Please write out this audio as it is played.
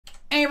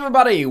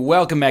everybody,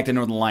 welcome back to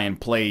Northernlion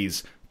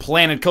Plays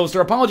Planet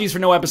Coaster. Apologies for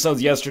no episodes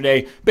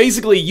yesterday.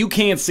 Basically, you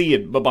can't see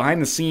it, but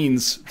behind the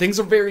scenes, things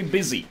are very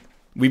busy.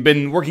 We've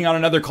been working on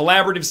another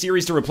collaborative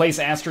series to replace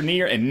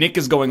Astroneer, and Nick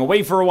is going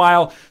away for a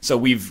while, so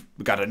we've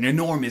got an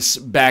enormous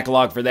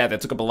backlog for that. That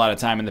took up a lot of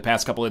time in the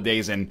past couple of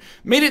days and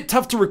made it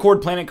tough to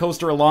record Planet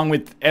Coaster along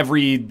with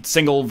every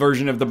single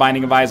version of The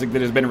Binding of Isaac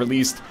that has been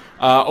released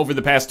over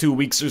the past 2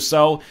 weeks or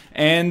so.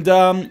 And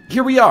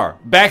here we are,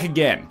 back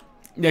again.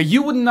 Now,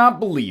 you would not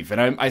believe,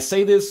 and I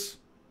say this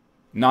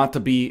not to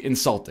be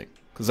insulting,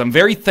 because I'm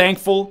very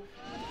thankful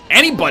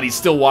anybody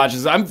still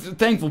watches. I'm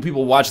thankful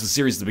people watch the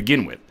series to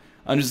begin with.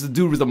 I'm just a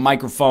dude with a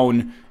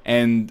microphone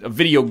and a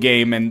video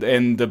game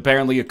and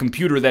apparently a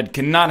computer that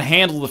cannot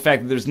handle the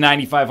fact that there's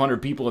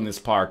 9,500 people in this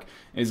park.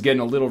 It's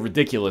getting a little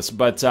ridiculous,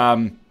 but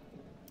thank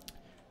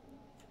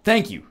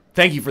you.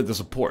 Thank you for the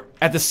support.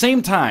 At the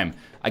same time,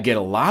 I get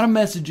a lot of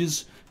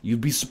messages,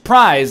 you'd be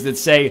surprised, that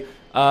say,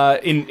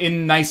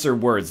 in nicer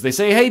words, they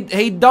say,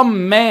 hey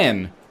dumb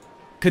man,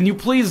 can you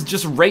please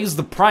just raise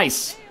the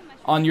price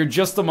on your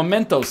Just a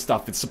Memento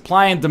stuff? It's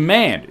supply and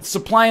demand. It's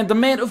supply and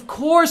demand. Of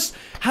course,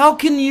 how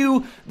can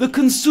you, the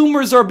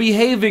consumers are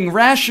behaving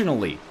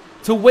rationally.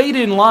 To wait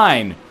in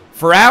line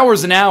for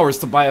hours and hours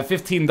to buy a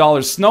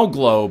 $15 snow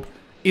globe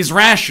is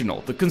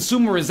rational. The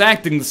consumer is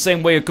acting the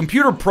same way a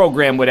computer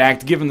program would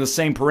act given the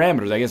same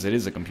parameters. I guess it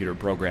is a computer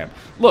program.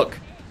 Look,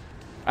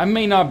 I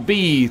may not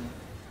be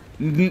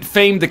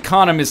famed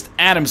economist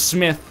Adam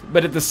Smith,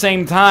 but at the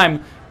same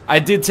time, I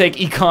did take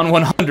Econ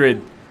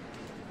 100.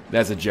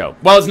 That's a joke.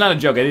 Well, it's not a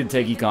joke. I did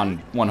take Econ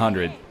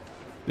 100.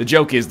 The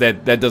joke is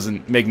that that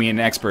doesn't make me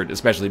an expert,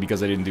 especially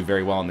because I didn't do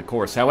very well in the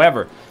course.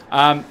 However,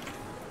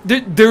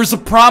 there's a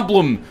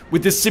problem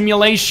with this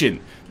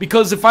simulation.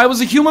 Because if I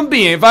was a human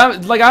being,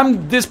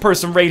 I'm this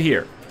person right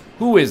here.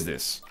 Who is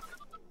this?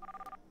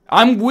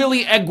 I'm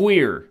Willie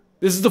Aguirre.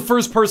 This is the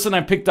first person I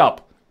picked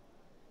up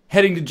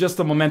heading to Just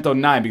a Memento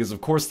 9, because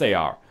of course they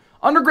are.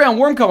 Underground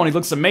Worm Colony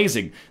looks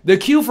amazing. The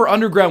queue for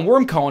Underground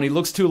Worm Colony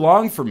looks too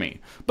long for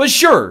me. But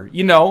sure,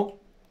 you know,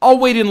 I'll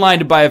wait in line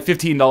to buy a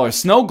 $15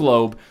 snow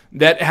globe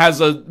that has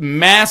a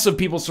mass of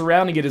people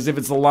surrounding it as if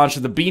it's the launch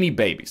of the Beanie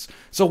Babies.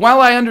 So while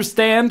I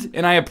understand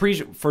and I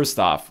appreciate... First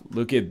off,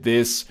 look at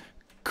this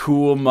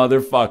cool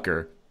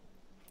motherfucker.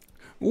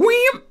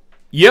 Weep!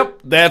 Yep,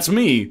 that's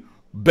me.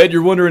 Bet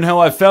you're wondering how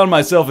I found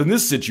myself in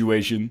this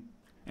situation.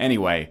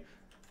 Anyway,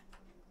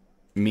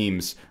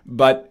 memes.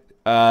 But,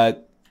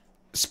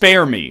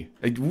 spare me.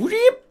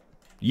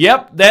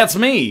 Yep, that's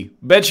me.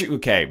 Bet you.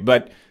 Okay,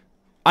 but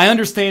I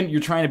understand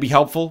you're trying to be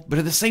helpful, but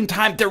at the same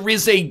time,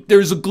 there's a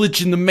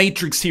glitch in the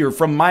matrix here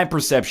from my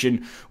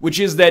perception, which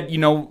is that, you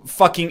know,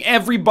 fucking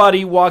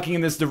everybody walking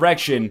in this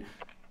direction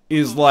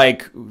is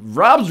like,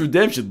 Rob's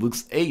Redemption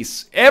looks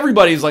ace.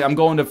 Everybody's like, I'm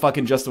going to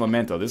fucking Just a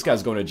Memento. This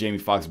guy's going to Jamie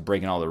Foxx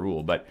breaking all the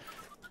rule, but,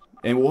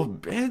 and well,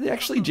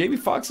 actually, Jamie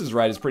Foxx's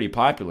ride is pretty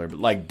popular, but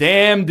like,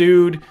 damn,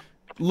 dude.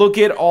 Look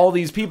at all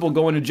these people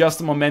going to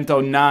Just a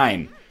Memento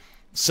 9.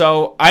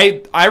 So,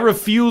 I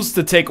refuse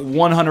to take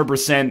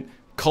 100%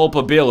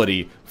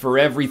 culpability for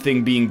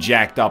everything being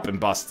jacked up and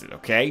busted,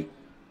 okay?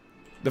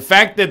 The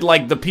fact that,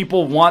 like, the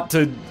people want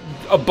to,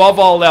 above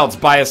all else,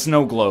 buy a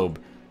snow globe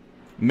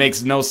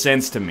makes no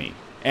sense to me.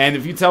 And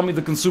if you tell me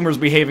the consumer's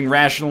behaving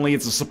rationally,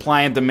 it's a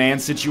supply and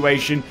demand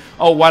situation,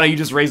 oh, why don't you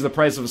just raise the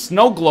price of a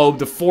snow globe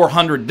to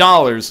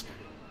 $400?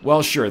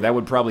 Well, sure, that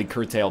would probably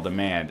curtail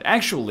demand.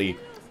 Actually...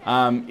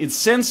 it's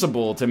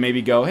sensible to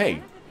maybe go,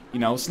 hey, you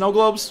know, snow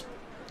globes,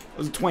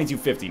 those are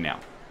 $22.50 now.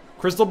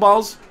 Crystal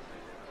balls,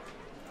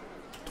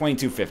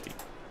 $22.50.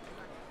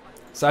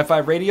 Sci-fi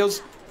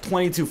radios,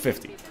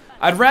 $22.50.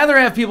 I'd rather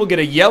have people get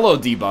a yellow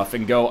debuff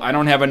and go, I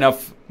don't have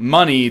enough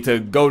money to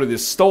go to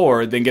this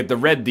store, than get the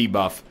red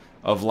debuff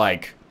of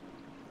like,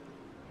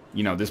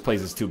 you know, this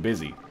place is too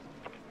busy.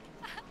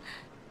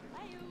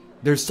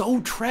 They're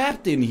so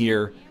trapped in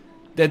here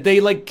that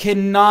they like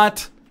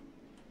cannot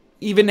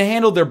even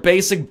handle their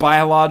basic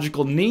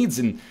biological needs,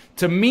 and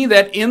to me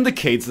that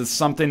indicates that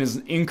something is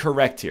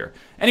incorrect here.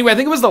 Anyway, I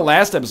think it was the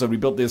last episode we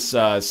built this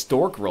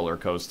stork roller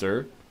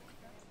coaster.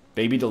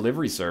 Baby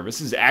delivery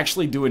service is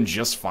actually doing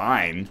just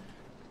fine,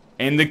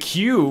 and the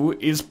queue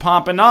is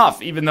popping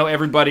off, even though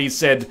everybody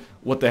said,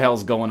 what the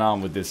hell's going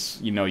on with this?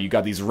 You know, you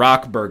got these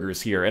rock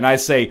burgers here, and I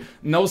say,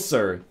 no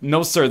sir,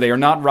 they are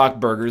not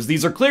rock burgers.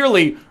 These are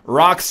clearly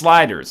rock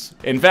sliders.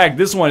 In fact,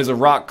 this one is a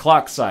rock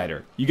clock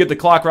cider. You get the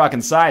clock rock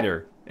and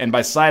cider. And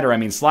by cider, I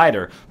mean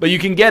slider. But you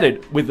can get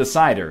it with the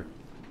cider.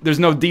 There's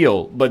no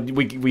deal, but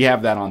we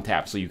have that on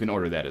tap, so you can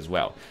order that as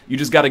well. You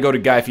just got to go to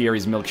Guy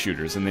Fieri's Milk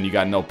Shooters, and then you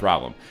got no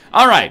problem.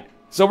 All right,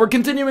 so we're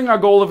continuing our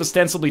goal of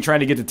ostensibly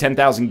trying to get to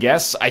 10,000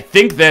 guests. I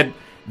think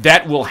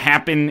that will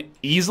happen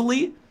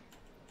easily,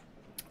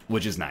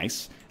 which is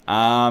nice.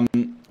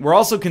 We're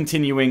also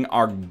continuing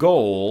our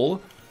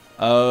goal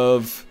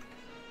of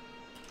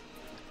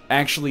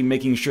actually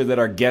making sure that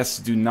our guests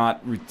do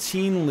not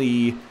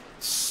routinely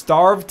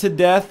starve to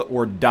death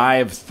or die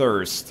of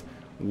thirst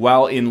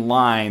while in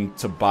line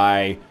to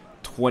buy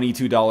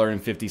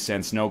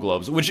 $22.50 snow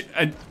globes, which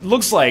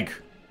looks like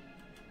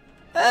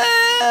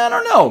I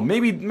don't know.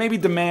 Maybe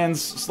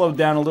demand's slowed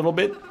down a little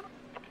bit.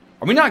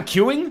 Are we not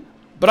queuing?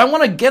 But I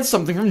want to get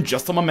something from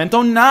Just a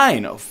Memento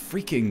 9. Oh,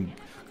 freaking...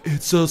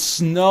 It's a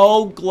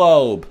snow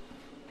globe.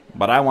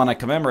 But I want to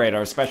commemorate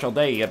our special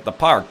day at the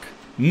park.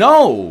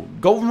 No!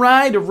 Go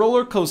ride a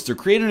roller coaster.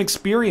 Create an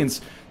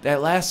experience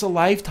that lasts a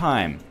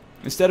lifetime.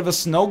 Instead of a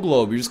snow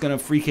globe, you're just going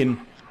to freaking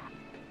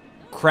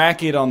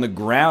crack it on the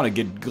ground and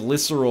get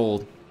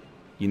glycerol,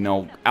 you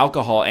know,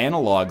 alcohol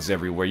analogs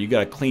everywhere. You got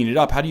to clean it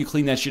up. How do you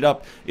clean that shit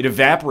up? It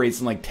evaporates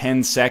in like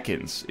 10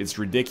 seconds. It's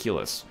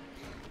ridiculous.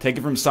 Take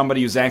it from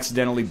somebody who's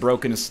accidentally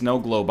broken a snow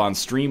globe on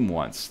stream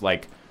once.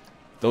 Like,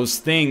 those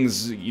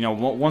things, you know,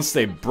 once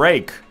they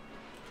break,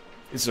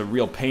 it's a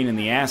real pain in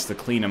the ass to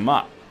clean them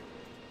up.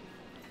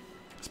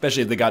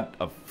 Especially if they got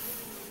a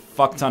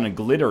fuck ton of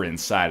glitter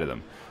inside of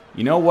them.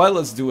 You know what?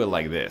 Let's do it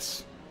like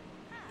this.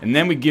 And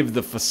then we give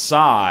the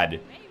facade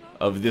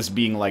of this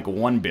being like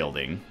one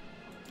building.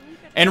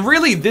 And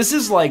really, this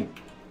is like,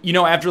 you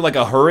know, after like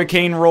a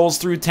hurricane rolls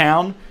through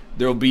town,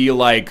 there'll be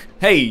like,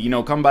 hey, you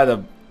know, come by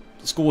the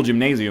school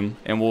gymnasium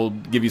and we'll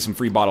give you some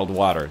free bottled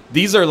water.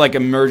 These are like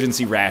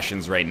emergency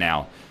rations right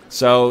now.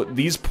 So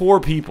these poor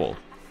people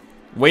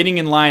waiting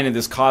in line at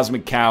this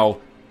Cosmic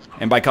Cow,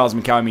 and by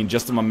Cosmic Cow I mean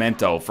Just a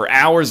Memento, for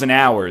hours and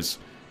hours,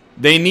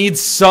 they need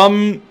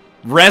some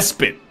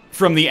respite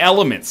from the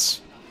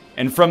elements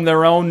and from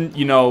their own,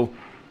 you know,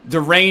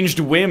 deranged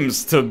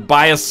whims to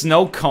buy a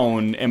snow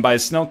cone, and by a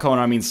snow cone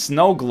I mean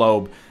snow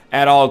globe,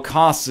 at all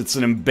costs. It's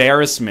an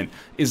embarrassment.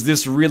 Is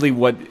this really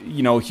what,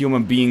 you know,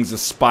 human beings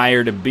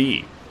aspire to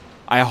be?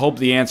 I hope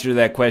the answer to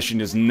that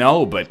question is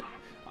no, but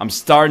I'm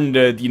starting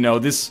to, you know,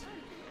 this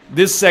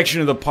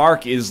section of the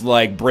park is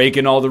like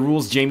breaking all the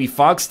rules Jamie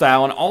Foxx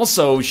style, and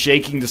also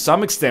shaking to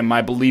some extent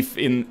my belief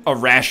in a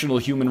rational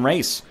human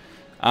race.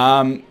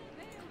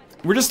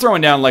 We're just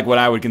throwing down like what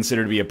I would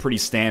consider to be a pretty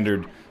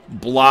standard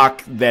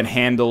block that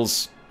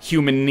handles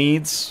human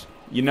needs.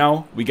 You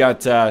know, we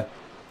got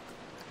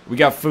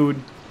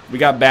food. We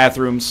got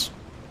bathrooms.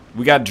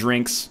 We got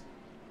drinks.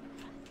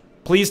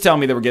 Please tell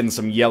me that we're getting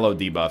some yellow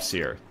debuffs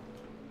here.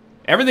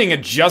 Everything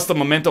at Just a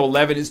Memento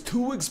 11 is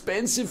too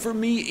expensive for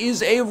me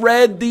is a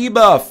red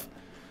debuff.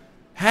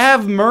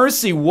 Have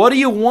mercy. What do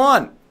you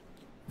want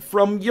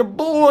from your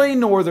boy,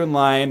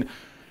 Northernlion?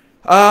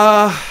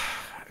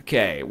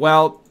 Okay,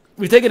 well,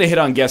 we've taken a hit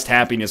on guest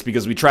happiness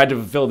because we tried to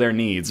fulfill their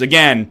needs.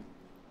 Again,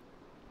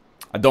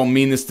 I don't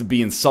mean this to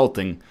be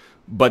insulting,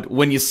 but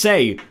when you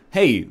say,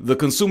 hey, the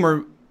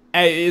consumer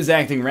is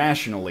acting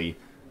rationally,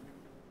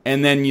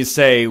 and then you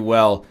say,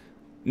 well,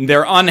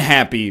 they're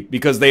unhappy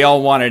because they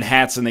all wanted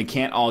hats and they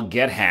can't all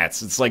get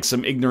hats. It's like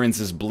some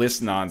ignorance is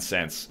bliss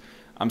nonsense.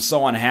 I'm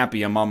so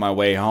unhappy I'm on my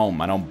way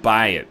home. I don't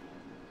buy it.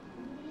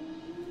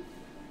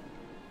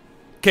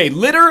 Okay,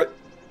 litter,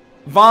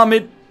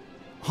 vomit,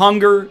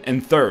 hunger,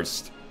 and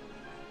thirst.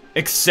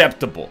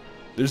 Acceptable.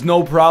 There's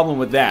no problem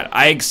with that.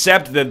 I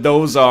accept that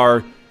those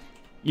are,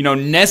 you know,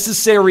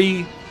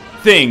 necessary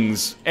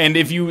things, and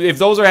if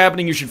those are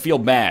happening, you should feel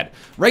bad.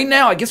 Right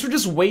now, I guess we're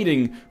just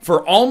waiting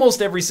for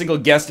almost every single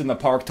guest in the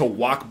park to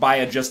walk by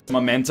a Just a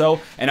Memento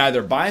and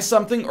either buy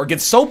something or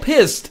get so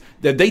pissed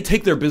that they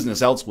take their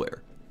business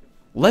elsewhere.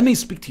 Let me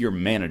speak to your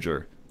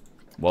manager.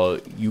 Well,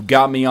 you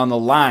got me on the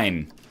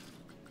line.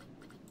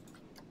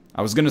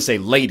 I was gonna say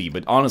lady,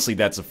 but honestly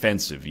that's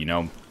offensive, you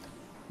know?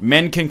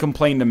 Men can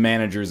complain to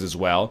managers as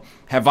well.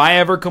 Have I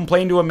ever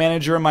complained to a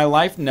manager in my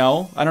life?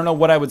 No. I don't know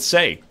what I would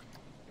say.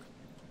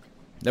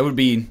 That would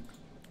be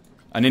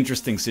an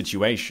interesting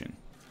situation.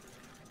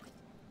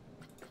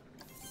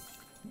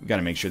 We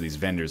gotta make sure these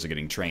vendors are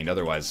getting trained,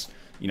 otherwise,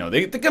 you know,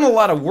 they got a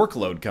lot of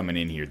workload coming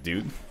in here,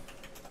 dude.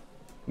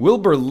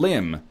 Wilbur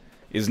Lim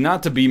is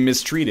not to be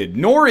mistreated,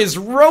 nor is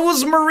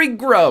Rosemary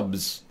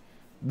Grubbs,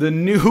 the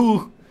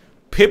new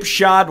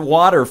Pipshot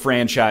Water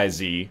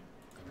franchisee.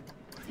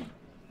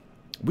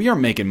 We are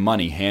making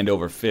money hand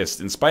over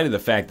fist, in spite of the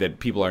fact that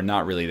people are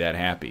not really that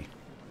happy.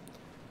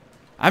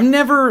 I've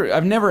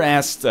never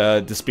asked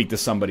to speak to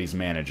somebody's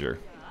manager.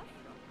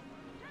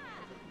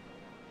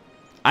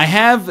 I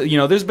have, you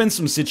know, there's been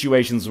some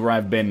situations where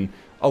I've been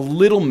a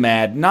little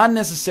mad, not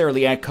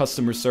necessarily at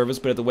customer service,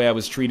 but at the way I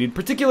was treated,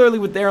 particularly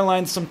with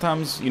airlines.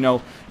 Sometimes, you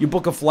know, you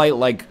book a flight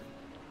like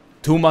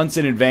 2 months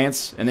in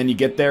advance, and then you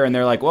get there and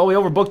they're like, well, we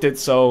overbooked it,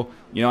 so,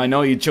 you know, I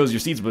know you chose your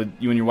seats, but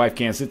you and your wife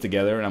can't sit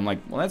together. And I'm like,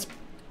 well, it's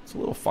a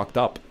little fucked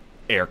up.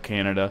 Air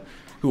Canada,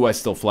 who I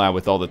still fly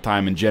with all the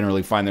time and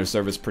generally find their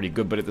service pretty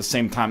good, but at the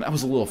same time, that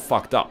was a little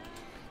fucked up.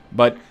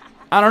 But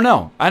I don't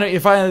know. I don't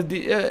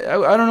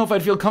know if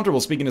I'd feel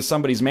comfortable speaking to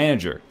somebody's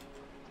manager.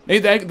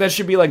 Maybe that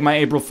should be like my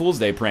April Fool's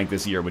Day prank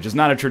this year, which is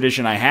not a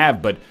tradition I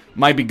have, but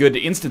might be good to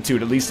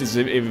institute, at least if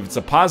it's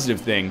a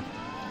positive thing.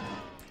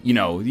 You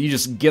know, you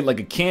just get like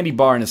a candy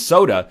bar and a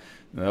soda.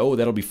 Oh,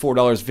 that'll be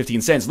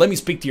 $4.15. Let me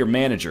speak to your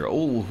manager.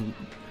 Oh,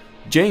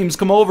 James,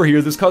 come over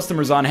here. This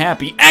customer's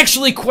unhappy.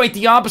 Actually, quite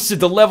the opposite.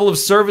 The level of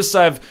service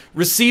I've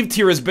received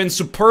here has been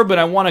superb, and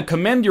I want to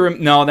commend your...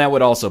 No, that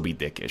would also be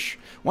dickish.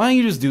 Why don't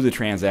you just do the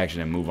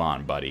transaction and move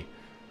on, buddy?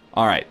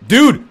 All right.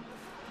 Dude,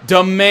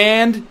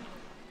 demand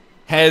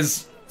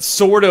has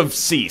sort of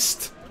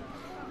ceased.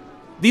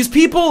 These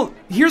people,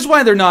 here's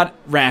why they're not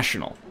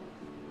rational.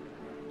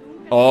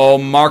 Oh,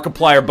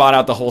 Markiplier bought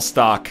out the whole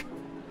stock.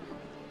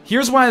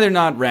 Here's why they're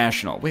not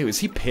rational. Wait, was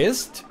he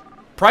pissed?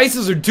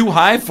 Prices are too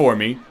high for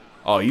me.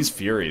 Oh, he's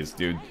furious,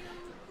 dude.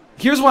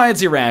 Here's why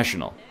it's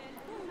irrational.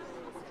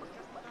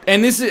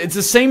 And it's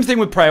the same thing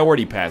with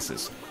priority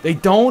passes. They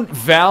don't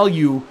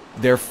value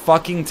their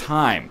fucking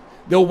time.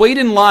 They'll wait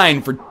in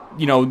line for,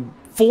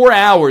 4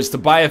 hours to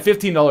buy a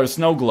 $15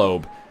 snow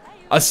globe.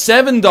 A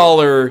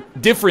 $7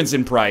 difference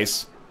in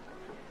price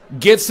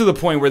gets to the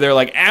point where they're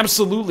like,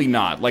 absolutely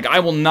not. Like, I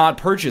will not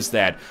purchase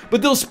that.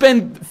 But they'll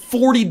spend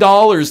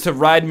 $40 to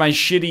ride my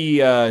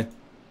shitty,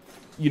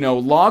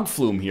 log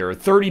flume here.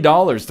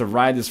 $30 to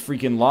ride this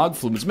freaking log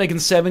flume. It's making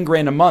 $7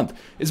 grand a month.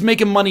 It's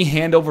making money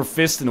hand over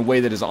fist in a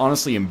way that is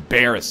honestly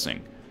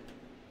embarrassing.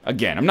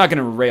 Again, I'm not going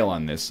to rail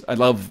on this. I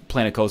love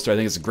Planet Coaster. I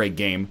think it's a great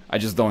game. I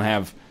just don't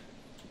have,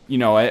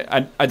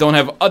 I don't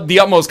have the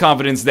utmost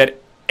confidence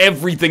that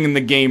everything in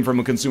the game from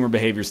a consumer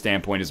behavior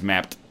standpoint is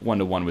mapped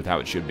one-to-one with how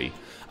it should be.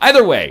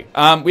 Either way,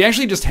 we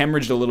actually just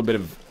hemorrhaged a little bit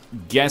of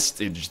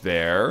guestage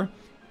there.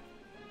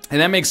 And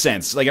that makes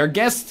sense. Like,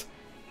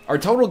 our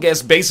total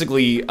guest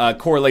basically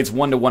correlates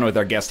one-to-one with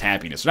our guest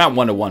happiness. Not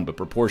one-to-one, but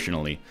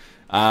proportionally.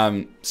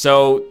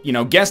 So,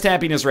 guest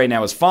happiness right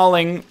now is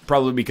falling,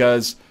 probably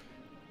because...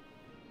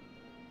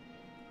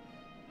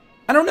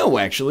 I don't know,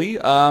 actually.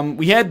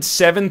 We had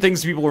 7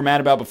 things people were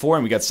mad about before,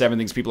 and we got 7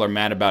 things people are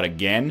mad about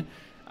again.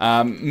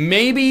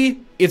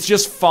 Maybe it's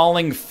just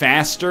falling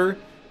faster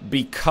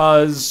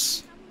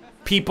because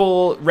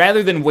people,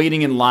 rather than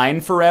waiting in line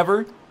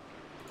forever,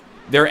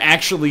 they're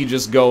actually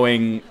just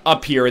going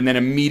up here and then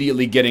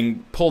immediately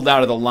getting pulled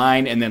out of the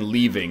line and then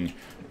leaving.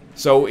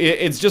 So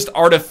it's just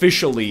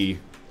artificially,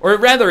 or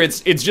rather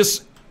it's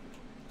just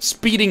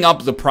speeding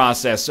up the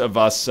process of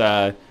us,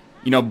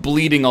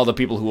 bleeding all the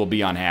people who will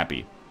be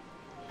unhappy.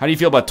 How do you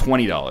feel about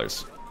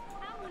 $20?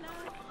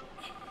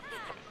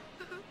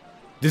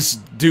 This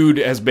dude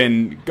has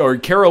been, or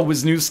Carol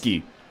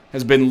Wisniewski,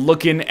 has been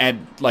looking at,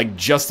 like,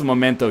 Just the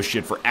Memento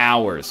shit for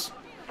hours.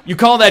 You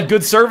call that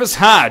good service?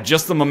 Ha!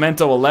 Just the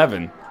Memento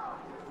 11.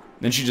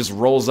 Then she just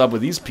rolls up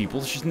with these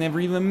people she's never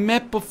even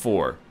met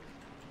before.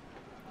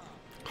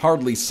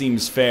 Hardly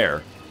seems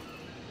fair.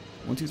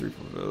 1, 2, 3,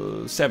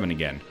 4, 7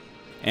 again.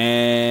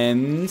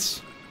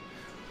 And...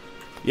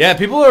 yeah,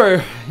 people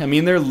are,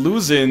 they're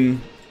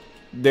losing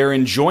their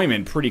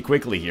enjoyment pretty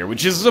quickly here,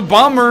 which is a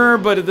bummer,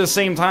 but at the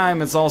same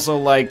time, it's also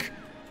like,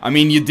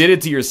 you did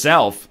it to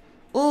yourself.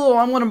 Oh,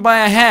 I want to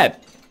buy a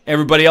hat.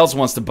 Everybody else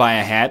wants to buy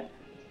a hat.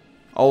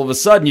 All of a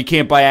sudden, you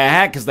can't buy a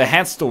hat because the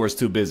hat store is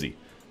too busy.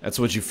 That's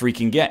what you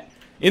freaking get.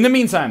 In the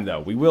meantime,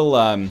 though, we will,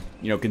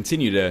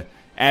 continue to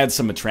add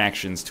some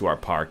attractions to our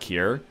park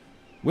here.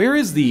 Where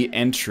is the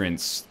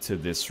entrance to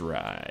this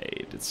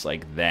ride? It's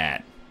like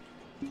that.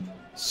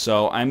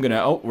 So I'm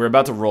gonna, oh, we're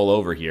about to roll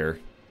over here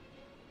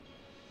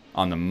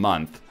on the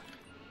month.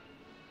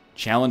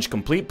 Challenge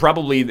complete.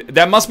 Probably,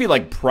 that must be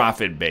like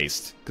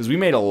profit-based, because we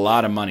made a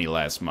lot of money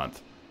last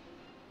month.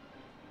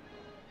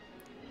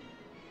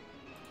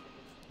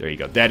 There you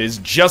go. That is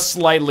just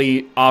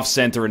slightly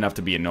off-center enough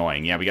to be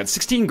annoying. Yeah, we got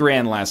 16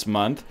 grand last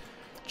month.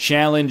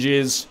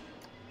 Challenges.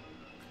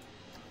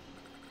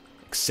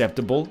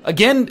 Acceptable.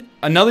 Again,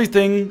 another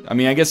thing,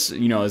 I guess,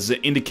 as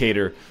an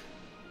indicator,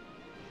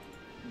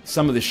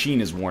 some of the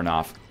sheen is worn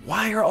off.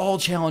 Why are all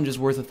challenges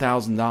worth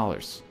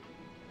 $1,000?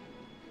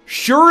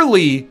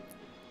 Surely...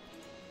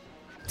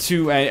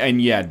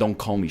 and yeah, don't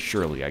call me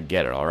Shirley, I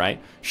get it,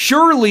 alright?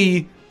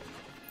 Surely,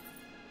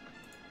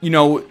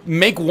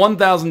 make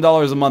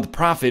 $1,000 a month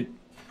profit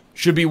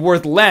should be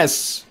worth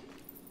less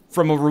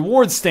from a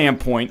reward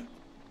standpoint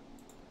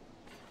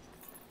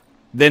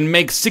than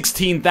make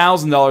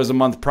 $16,000 a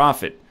month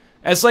profit.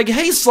 It's like,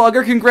 hey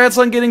Slugger, congrats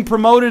on getting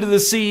promoted to the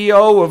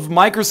CEO of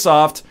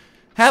Microsoft.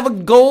 Have a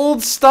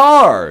gold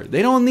star.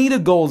 They don't need a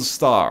gold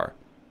star.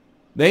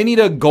 They need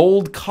a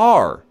gold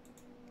car.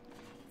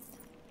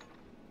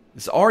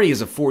 This already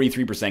is a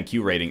 43%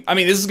 Q rating.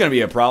 This is going to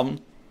be a problem.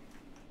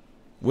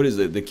 What is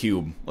it, the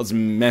cube? Let's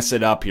mess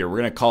it up here. We're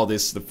going to call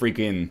this the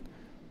freaking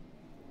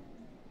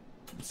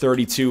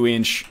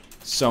 32-inch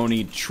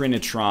Sony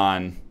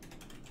Trinitron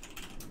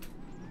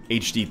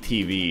HD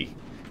TV.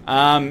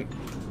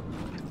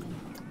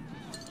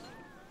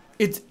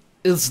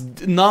 It's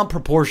not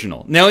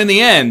proportional. Now, in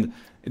the end,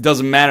 it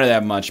doesn't matter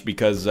that much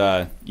because,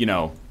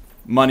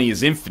 money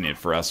is infinite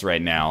for us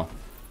right now.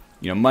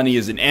 Money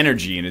is an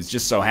energy, and it's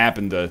just so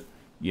happened to,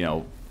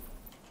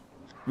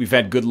 we've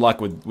had good luck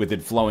with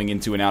it flowing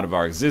into and out of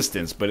our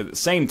existence, but at the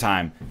same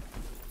time,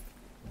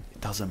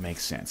 it doesn't make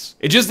sense.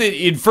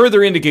 It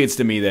further indicates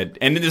to me that,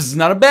 and this is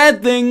not a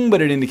bad thing,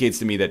 but it indicates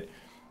to me that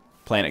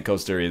Planet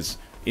Coaster is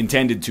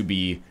intended to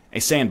be a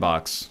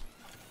sandbox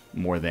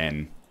more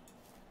than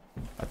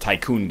a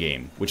tycoon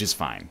game, which is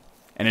fine.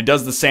 And it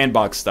does the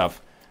sandbox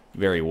stuff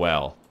very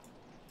well.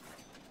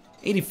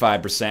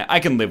 85%, I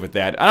can live with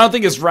that. I don't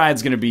think this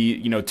ride's going to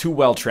be, too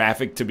well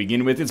trafficked to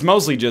begin with. It's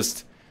mostly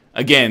just,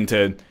 again,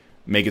 to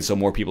make it so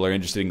more people are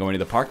interested in going to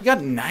the park. We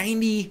got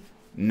 90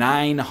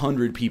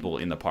 900 people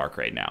in the park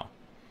right now.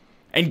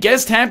 And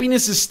guest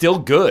happiness is still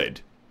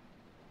good.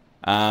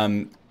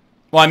 Well,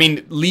 I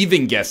mean,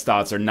 leaving guest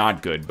thoughts are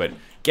not good, but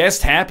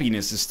guest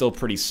happiness is still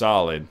pretty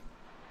solid.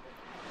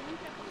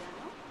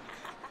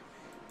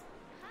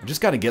 I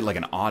just got to get like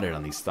an audit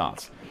on these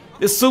thoughts.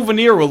 This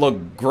souvenir will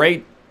look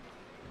great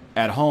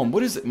at home.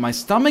 What is it? My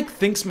stomach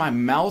thinks my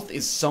mouth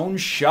is sewn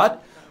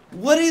shut?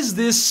 What is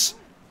this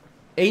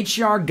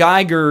H.R.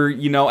 Geiger,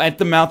 you know, at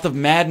the mouth of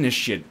madness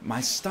shit?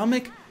 My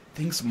stomach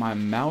thinks my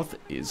mouth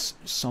is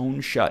sewn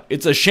shut.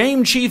 It's a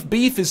shame Chief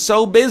Beef is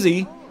so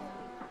busy.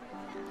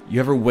 You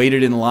ever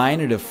waited in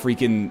line at a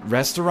freaking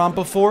restaurant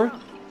before?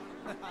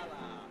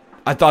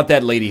 I thought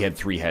that lady had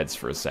 3 heads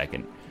for a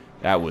second.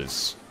 That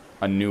was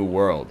a new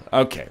world.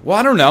 Okay, well,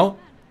 I don't know.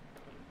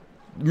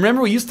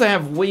 Remember, we used to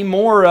have way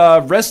more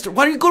restaurant.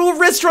 Why don't you go to a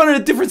restaurant in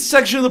a different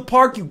section of the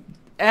park, you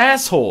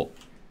asshole?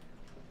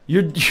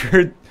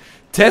 You're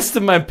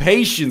testing my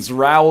patience,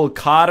 Raoul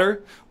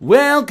Cotter.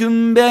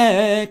 Welcome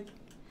back.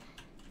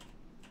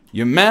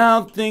 Your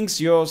mouth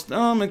thinks your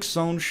stomach's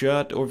sewn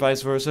shut, or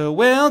vice versa.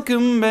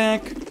 Welcome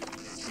back.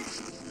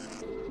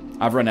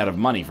 I've run out of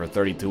money for a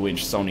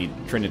 32-inch Sony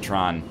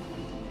Trinitron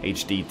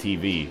HD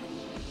TV.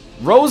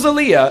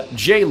 Rosalia,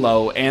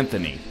 J-Lo,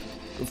 Anthony.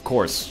 Of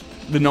course,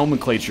 the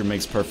nomenclature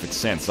makes perfect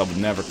sense. I would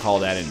never call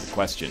that into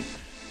question.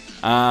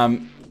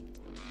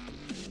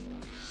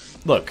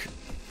 Look,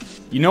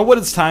 you know what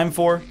it's time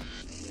for?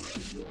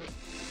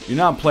 You're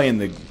not playing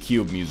the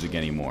Cube music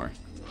anymore.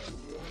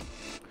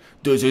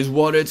 This is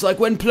what it's like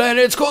when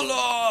planets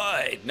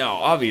collide! No,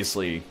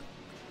 obviously.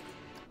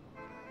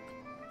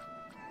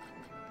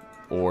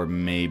 Or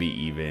maybe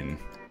even...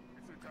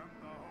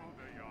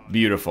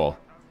 Beautiful.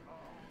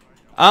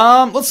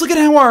 Let's look at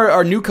how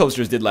our new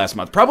coasters did last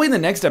month. Probably in the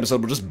next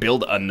episode, we'll just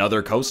build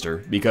another coaster.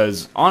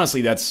 Because,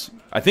 honestly, that's,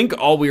 I think,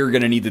 all we were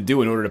going to need to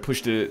do in order to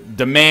push the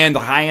demand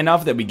high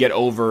enough that we get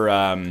over,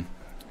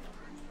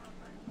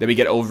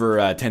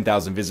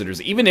 10,000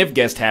 visitors. Even if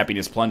guest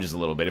happiness plunges a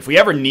little bit. If we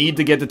ever need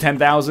to get to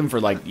 10,000 for,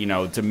 like, you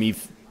know,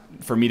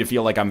 for me to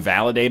feel like I'm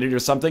validated or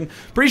something,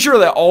 pretty sure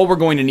that all we're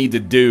going to need to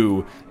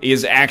do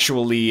is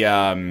actually,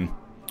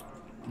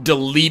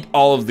 delete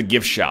all of the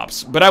gift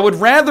shops. But I would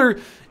rather...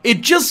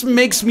 It just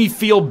makes me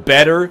feel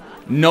better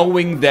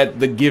knowing that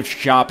the gift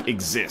shop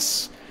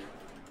exists.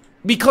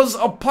 Because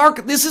a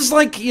park, this is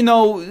like, you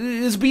know,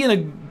 it's being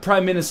a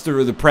prime minister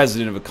or the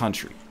president of a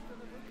country.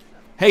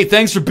 Hey,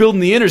 thanks for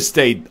building the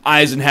interstate,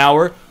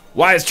 Eisenhower.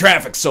 Why is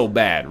traffic so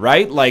bad,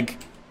 right? Like,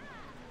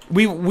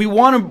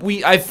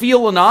 I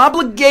feel an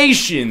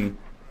obligation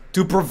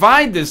to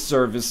provide this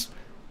service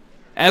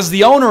as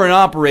the owner and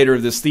operator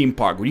of this theme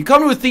park. When you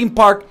come to a theme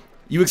park,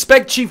 you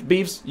expect Chief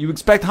Beefs, you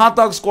expect hot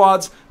dog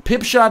squads,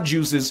 pip shot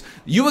juices,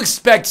 you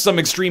expect some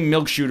extreme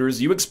milk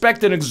shooters, you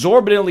expect an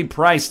exorbitantly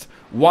priced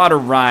water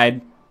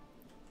ride,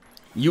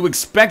 you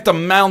expect a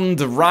mountain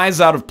to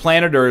rise out of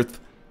planet Earth.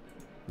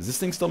 Is this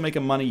thing still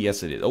making money?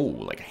 Yes, it is. Oh,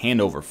 like a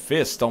hand over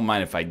fist, don't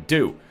mind if I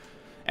do.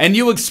 And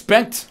you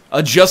expect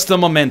a Just a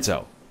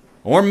Memento,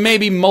 or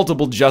maybe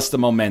multiple Just a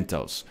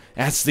Mementos.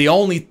 That's the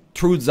only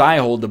truths I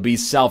hold to be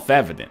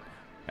self-evident.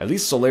 At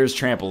least Solaire's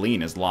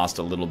trampoline has lost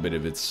a little bit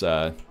of its,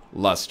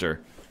 luster.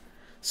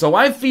 So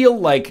I feel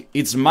like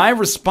it's my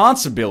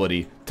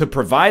responsibility to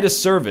provide a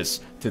service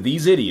to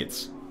these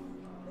idiots.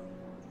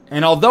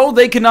 And although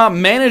they cannot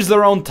manage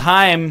their own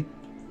time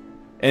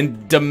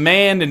and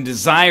demand and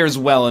desires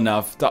well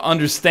enough to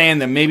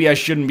understand that maybe I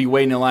shouldn't be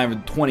waiting in line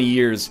for 20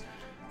 years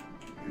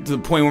to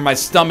the point where my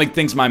stomach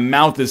thinks my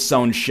mouth is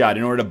sewn shut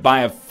in order to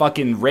buy a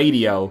fucking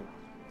radio.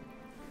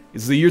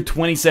 It's the year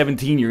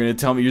 2017, you're gonna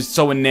tell me you're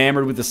so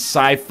enamored with the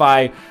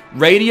sci-fi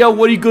radio?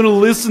 What are you gonna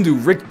listen to?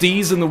 Rick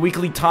D's in the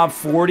weekly top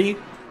 40?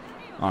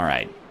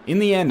 Alright, in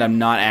the end, I'm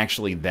not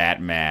actually that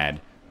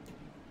mad.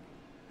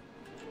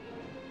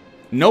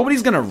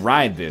 Nobody's gonna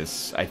ride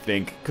this, I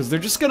think, because they're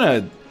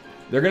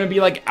gonna be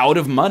like out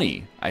of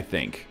money, I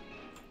think.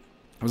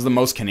 It was the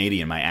most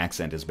Canadian my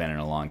accent has been in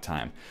a long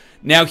time.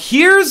 Now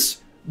here's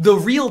the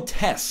real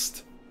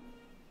test.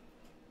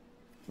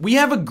 We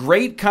have a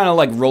great kind of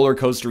like roller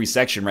coastery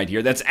section right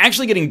here that's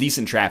actually getting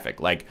decent traffic.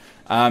 Like,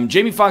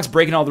 Jamie Foxx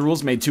Breaking All the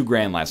Rules made $2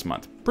 grand last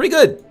month. Pretty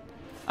good.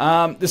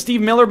 The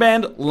Steve Miller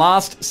Band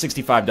lost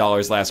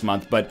 $65 last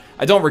month, but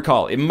I don't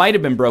recall. It might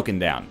have been broken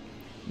down.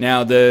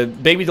 Now, the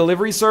baby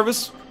delivery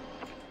service.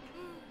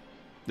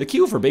 The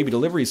queue for baby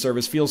delivery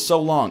service feels so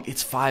long.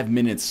 It's 5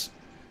 minutes.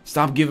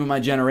 Stop giving my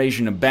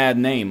generation a bad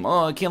name.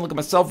 Oh, I can't look at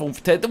my cell phone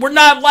for 10. We're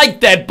not like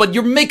that, but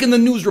you're making the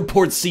news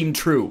reports seem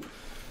true.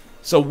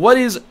 So what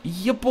is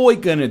your boy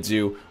gonna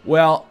do?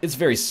 Well, it's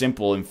very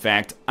simple, in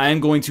fact. I am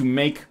going to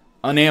make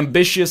an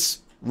ambitious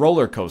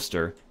roller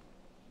coaster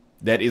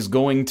that is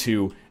going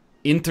to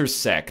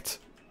intersect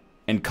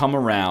and come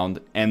around,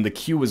 and the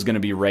queue is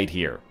gonna be right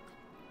here.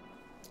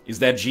 Is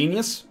that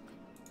genius?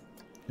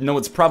 No,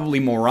 it's probably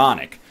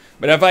moronic.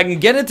 But if I can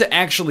get it to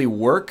actually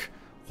work,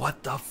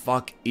 what the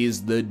fuck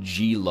is the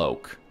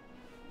G-Loke?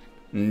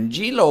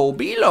 G-Lo,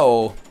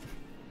 B-Lo.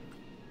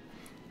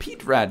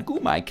 Pete Rad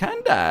Gumai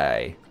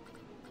Kandai.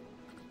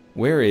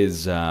 Where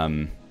is,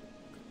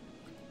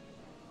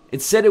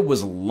 It said it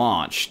was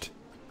launched.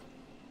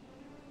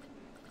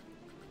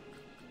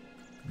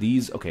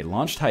 These, okay,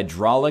 launched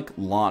hydraulic,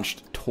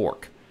 launched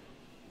torque.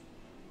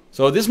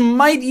 So this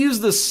might use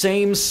the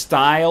same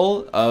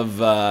style of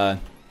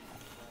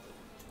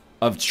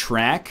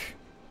track,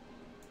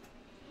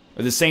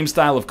 or the same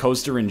style of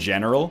coaster in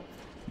general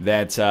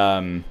that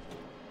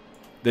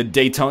the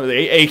Daytona,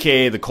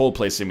 aka the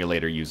Coldplay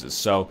Simulator, uses.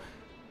 So,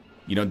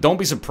 you know, don't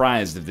be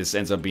surprised if this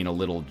ends up being a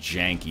little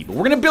janky. But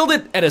we're gonna build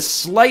it at a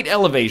slight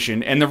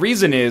elevation, and the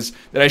reason is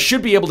that I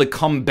should be able to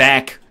come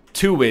back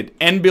to it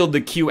and build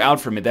the queue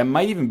out from it. That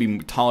might even be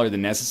taller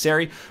than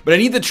necessary, but I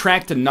need the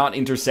track to not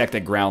intersect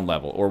at ground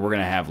level, or we're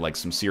gonna have like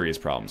some serious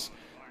problems.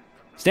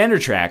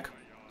 Standard track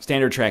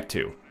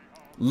 2.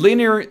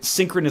 Linear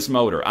synchronous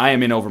motor. I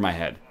am in over my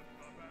head.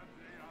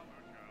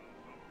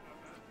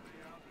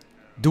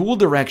 Dual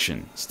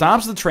direction.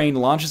 Stops the train,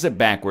 launches it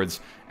backwards,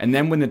 and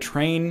then when the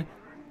train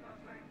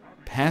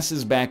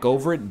passes back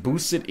over it,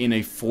 boosts it in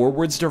a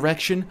forwards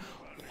direction.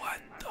 What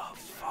the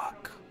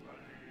fuck?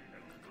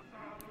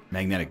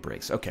 Magnetic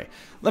brakes. Okay.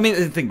 Let me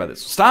think about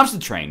this. Stops the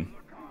train,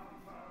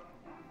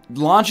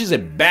 launches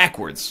it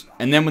backwards,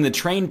 and then when the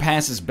train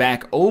passes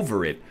back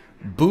over it,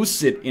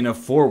 boosts it in a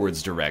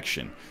forwards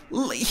direction.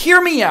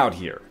 Hear me out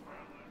here.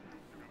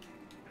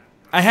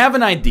 I have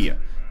an idea.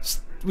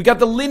 We got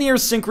the linear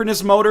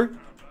synchronous motor.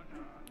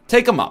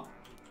 Take them up.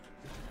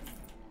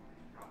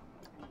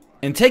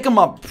 And take them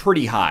up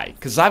pretty high,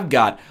 because I've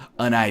got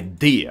an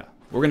idea.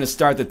 We're going to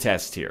start the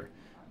test here.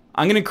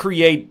 I'm going to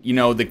create, you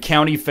know, the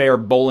county fair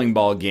bowling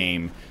ball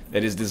game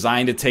that is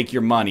designed to take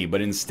your money,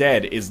 but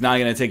instead is not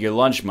going to take your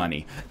lunch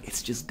money.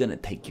 It's just going to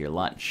take your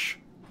lunch.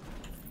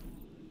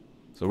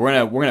 So we're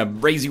gonna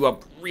raise you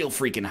up real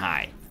freaking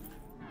high.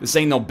 This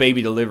ain't no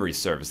baby delivery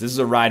service. This is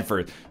a ride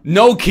for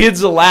no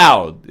kids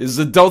allowed. This is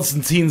adults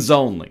and teens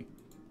only.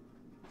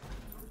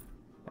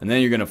 And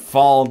then you're gonna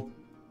fall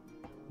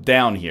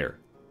down here.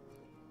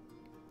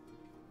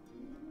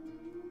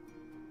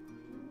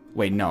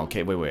 Wait, no,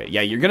 okay, wait.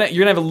 Yeah, you're gonna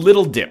have a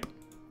little dip.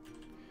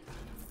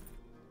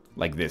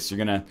 Like this. You're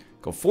gonna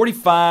go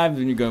 45,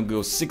 then you're gonna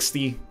go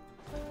 60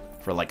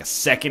 for like a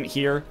second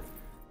here.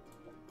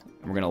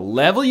 And we're gonna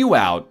level you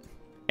out.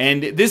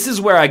 And this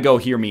is where I go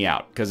hear me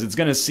out, because it's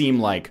gonna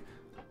seem like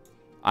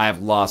I've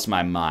lost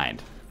my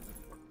mind.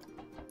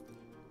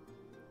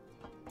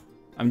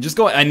 I'm just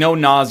going, I know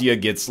nausea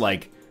gets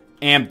like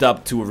amped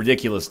up to a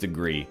ridiculous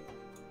degree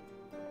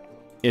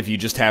if you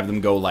just have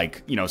them go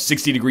like, you know,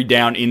 60 degree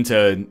down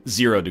into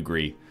 0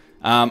 degree.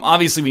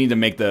 Obviously we need to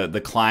make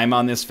the climb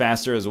on this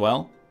faster as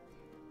well.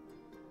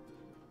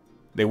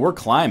 They were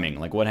climbing,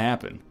 like what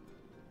happened?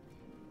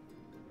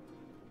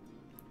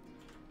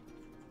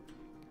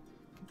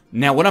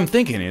 Now, what I'm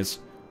thinking is,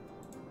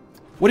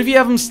 what if you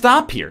have them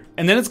stop here?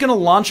 And then it's going to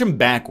launch them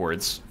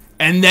backwards,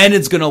 and then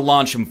it's going to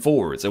launch them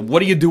forwards. And what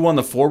do you do on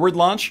the forward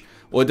launch?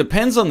 Well, it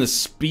depends on the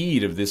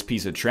speed of this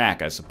piece of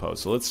track, I suppose.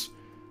 So let's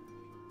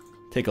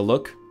take a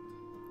look.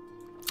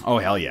 Oh,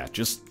 hell yeah.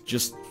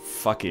 Just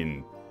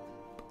fucking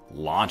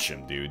launch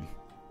them, dude.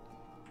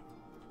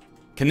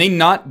 Can they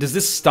not... Does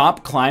this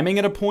stop climbing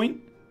at a point?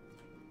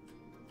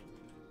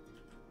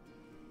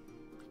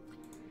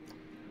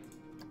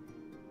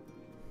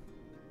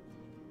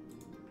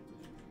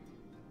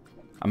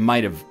 I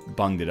might have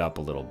bunged it up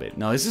a little bit.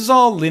 No, this is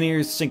all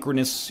linear,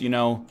 synchronous, you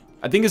know.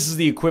 I think this is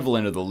the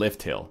equivalent of the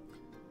lift hill.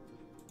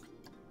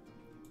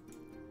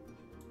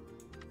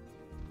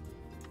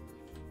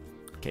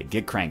 Okay,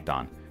 get cranked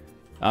on.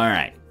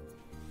 Alright.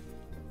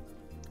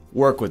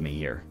 Work with me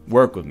here.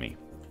 Work with me.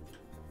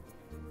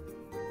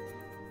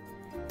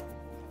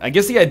 I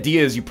guess the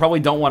idea is you probably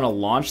don't want to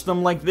launch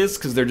them like this,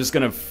 because they're just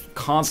going to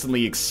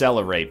constantly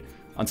accelerate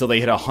until they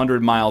hit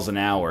 100 miles an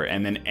hour,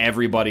 and then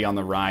everybody on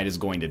the ride is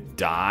going to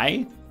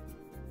die.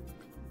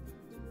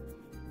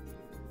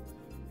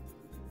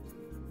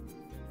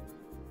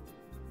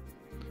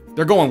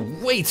 They're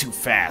going way too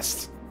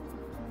fast.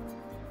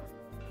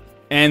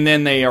 And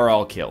then they are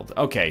all killed.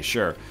 Okay,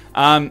 sure.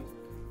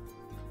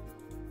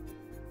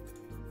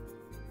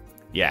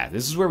 Yeah,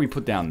 this is where we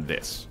put down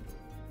this.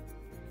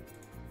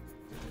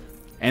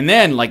 And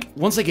then, like,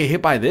 once they get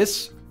hit by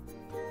this,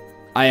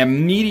 I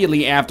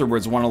immediately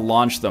afterwards want to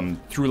launch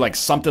them through, like,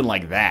 something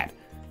like that.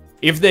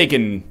 If they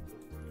can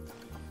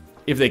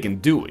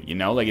do it, you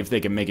know? Like, if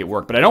they can make it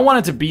work. But I don't want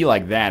it to be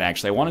like that,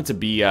 actually. I want it to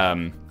be,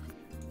 I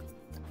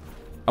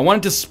want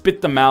it to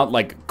spit them out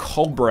like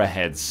Cobra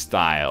Head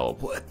style.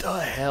 What the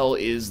hell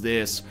is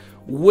this?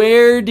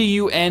 Where do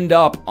you end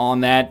up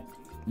on that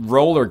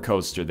roller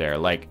coaster there?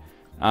 Like,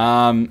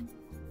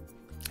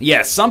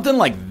 yeah, something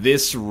like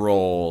this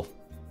roll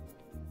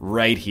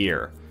right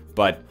here.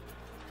 But,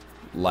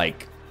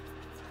 like,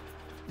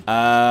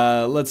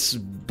 let's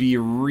be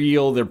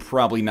real, they're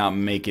probably not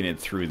making it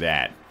through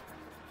that.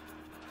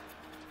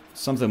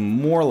 Something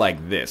more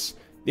like this.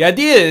 The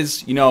idea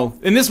is, you know,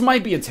 and this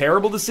might be a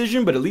terrible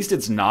decision, but at least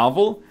it's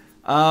novel.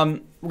 We're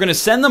going to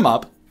send them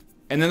up,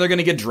 and then they're going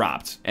to get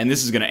dropped. And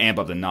this is going to amp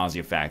up the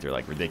nausea factor,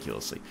 like,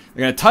 ridiculously.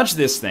 They're going to touch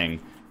this thing.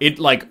 It,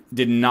 like,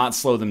 did not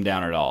slow them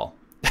down at all.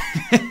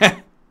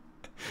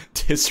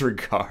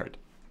 Disregard.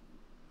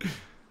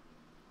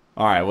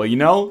 Alright, well, you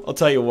know, I'll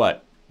tell you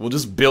what. We'll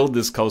just build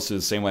this coaster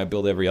the same way I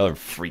build every other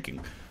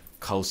freaking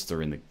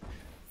coaster in the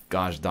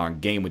gosh darn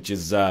game, which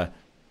is, yeah,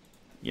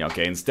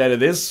 okay, instead of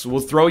this, we'll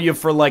throw you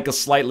for, like, a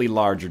slightly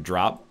larger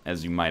drop,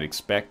 as you might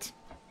expect.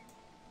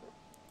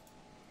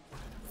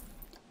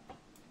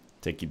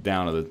 Take you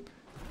down to the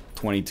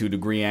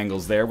 22-degree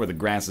angles there, where the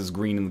grass is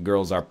green and the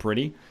girls are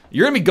pretty.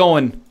 You're gonna be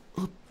going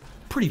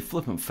pretty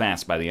flippin'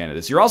 fast by the end of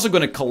this. You're also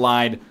gonna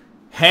collide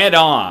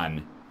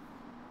head-on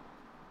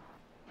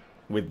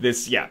with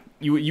this, yeah,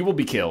 you will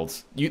be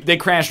killed. They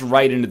crashed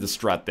right into the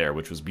strut there,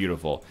 which was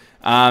beautiful.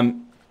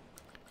 Kind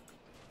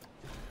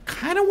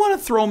of want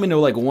to throw them into,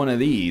 like, one of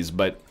these,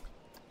 but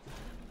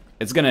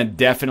it's gonna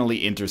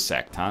definitely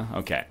intersect, huh?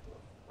 Okay.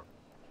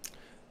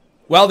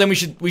 Well, then we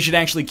should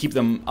actually keep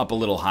them up a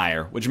little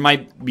higher, which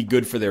might be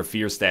good for their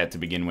fear stat to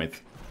begin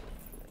with.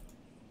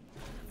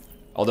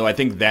 Although I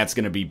think that's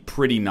gonna be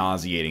pretty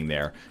nauseating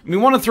there. We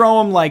want to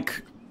throw them,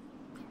 like...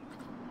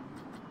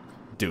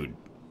 Dude.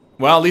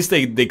 Well, at least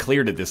they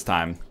cleared it this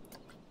time.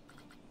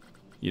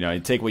 You know,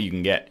 you take what you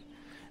can get.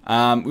 We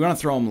want to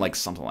throw them like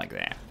something like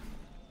that.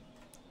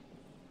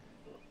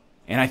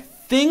 And I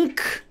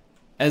think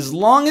as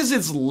long as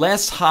it's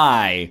less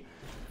high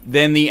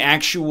than the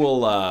actual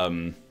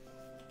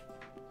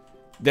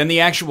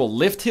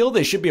lift hill,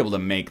 they should be able to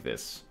make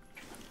this.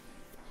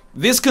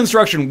 This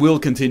construction will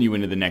continue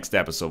into the next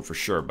episode for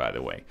sure, by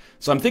the way.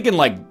 So I'm thinking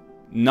like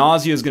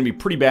nausea is going to be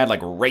pretty bad, like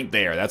right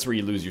there. That's where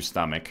you lose your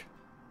stomach.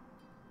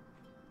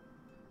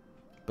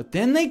 But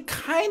then they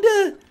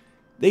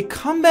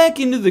come back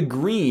into the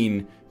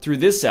green through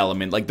this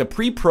element. Like, the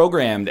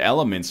pre-programmed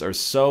elements are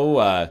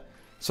so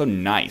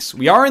nice.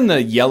 We are in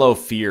the yellow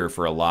fear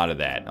for a lot of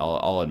that,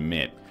 I'll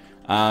admit.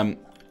 I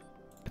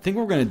think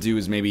what we're going to do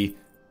is maybe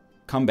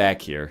come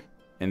back here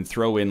and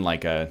throw in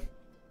like a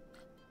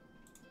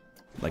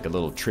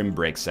little trim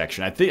brake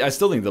section. I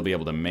still think they'll be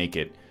able to make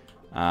it.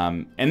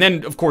 And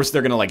then, of course,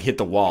 they're going to, like, hit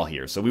the wall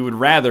here. So we would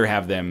rather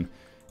have them,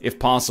 if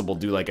possible,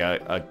 do like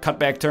a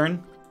cutback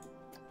turn.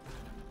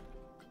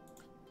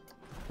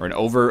 Or an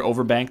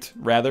overbanked,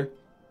 rather.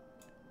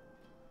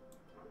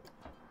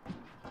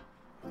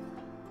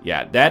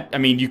 Yeah, that, I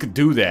mean, you could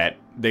do that.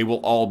 They will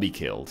all be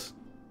killed.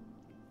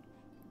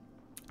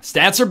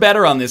 Stats are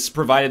better on this,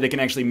 provided they can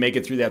actually make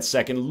it through that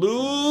second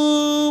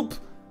loop.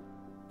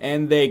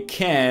 And they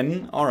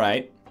can.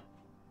 Alright.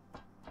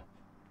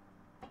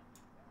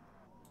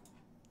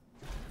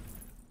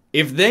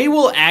 If they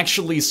will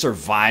actually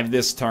survive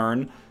this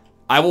turn,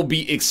 I will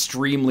be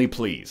extremely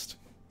pleased.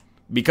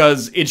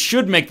 Because it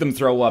should make them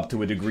throw up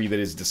to a degree that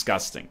is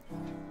disgusting.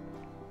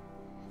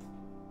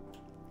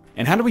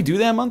 And how do we do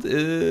that month?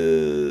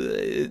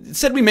 It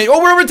said we made...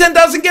 Oh, we're over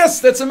 10,000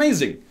 guests! That's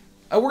amazing!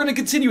 We're going to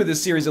continue with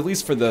this series, at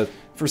least for the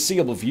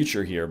foreseeable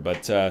future here.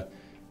 But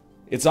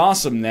it's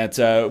awesome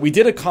that we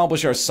did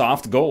accomplish our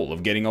soft goal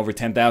of getting over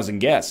 10,000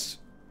 guests.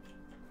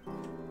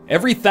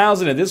 Every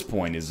 1,000 at this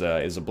point is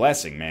a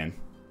blessing, man.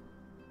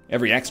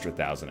 Every extra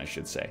 1,000, I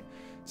should say.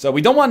 So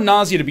we don't want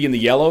nausea to be in the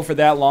yellow for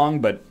that long,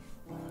 but...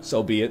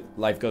 So be it.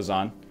 Life goes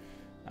on.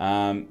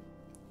 And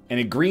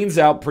it greens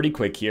out pretty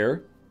quick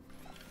here.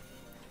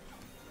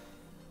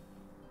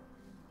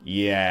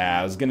 Yeah,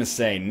 I was gonna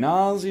say,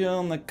 nausea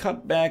on the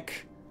cutback,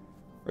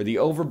 or the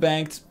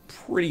overbanked,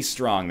 pretty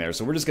strong there.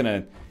 So we're just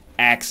gonna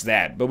axe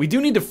that. But we do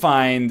need to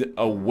find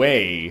a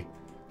way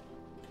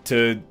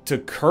to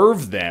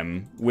curve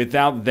them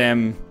without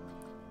them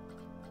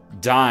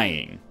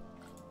dying.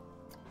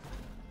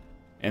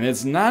 And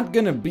it's not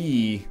gonna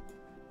be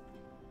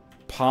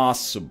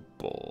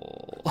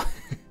possible.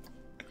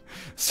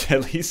 So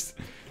at least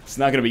it's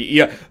not gonna be,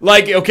 yeah,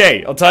 like,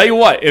 okay, I'll tell you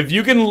what, if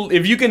you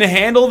can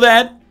handle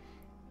that,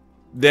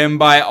 then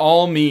by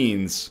all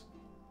means,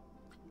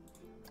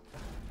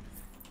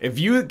 if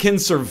you can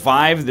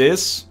survive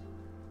this,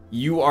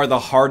 you are the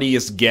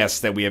hardiest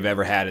guest that we have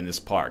ever had in this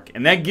park.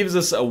 And that gives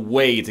us a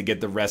way to get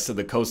the rest of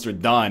the coaster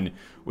done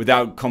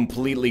without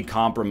completely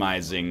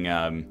compromising,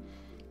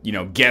 you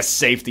know, guest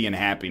safety and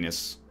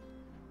happiness.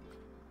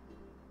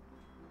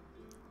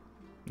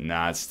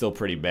 Nah, it's still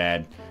pretty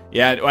bad.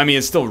 Yeah, I mean,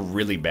 it's still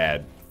really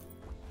bad.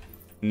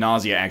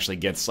 Nausea actually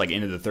gets, like,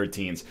 into the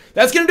 13s.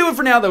 That's gonna do it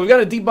for now, though. We've got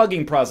a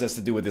debugging process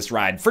to do with this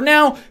ride. For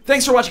now,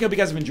 thanks for watching. I hope you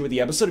guys have enjoyed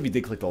the episode. If you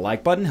did, click the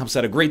like button. Helps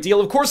out a great deal.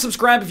 Of course,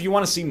 subscribe if you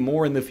want to see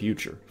more in the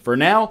future. For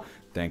now,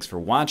 thanks for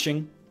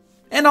watching,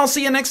 and I'll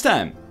see you next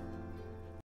time.